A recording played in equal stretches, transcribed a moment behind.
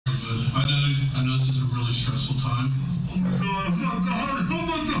I know this is a really stressful time. Oh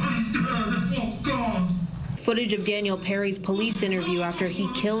my God, he's dead. Oh God. Footage of Daniel Perry's police interview after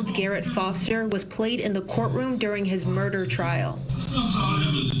he killed Garrett Foster was played in the courtroom during his murder trial.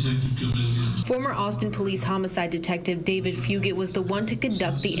 Former Austin Police homicide detective David Fugit was the one to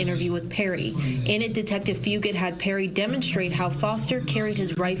conduct the interview with Perry. In it, Detective Fugit had Perry demonstrate how Foster carried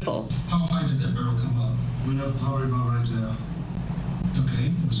his rifle. How high did that barrel come up? We have power about right there.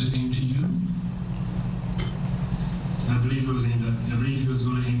 Okay, was it aimed at you? I believe it was aimed at, I believe he was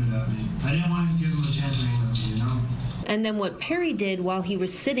going to aim it at me. I didn't want to give him a chance to aim at me, you know? And then what Perry did while he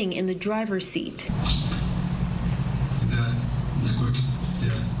was sitting in the driver's seat. That quick?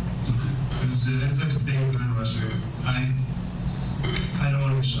 Yeah. It's like a big gun rusher. I don't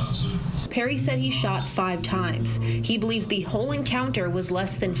want to get shot, so. Perry said he shot 5 times. He believes the whole encounter was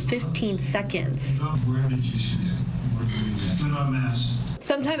less than 15 seconds. Where did you shoot it? Where did you shoot it? In our mass.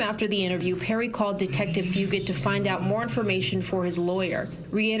 Sometime after the interview, Perry called Detective Fugit to find out more information for his lawyer,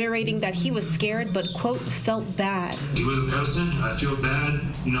 reiterating that he was scared but, quote, felt bad. He was a person. I feel bad,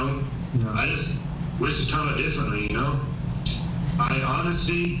 you know. Yeah. I just wish to tell it differently, you know. I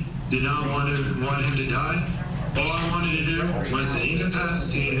honestly did not want him to die. All I wanted to do was to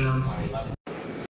incapacitate him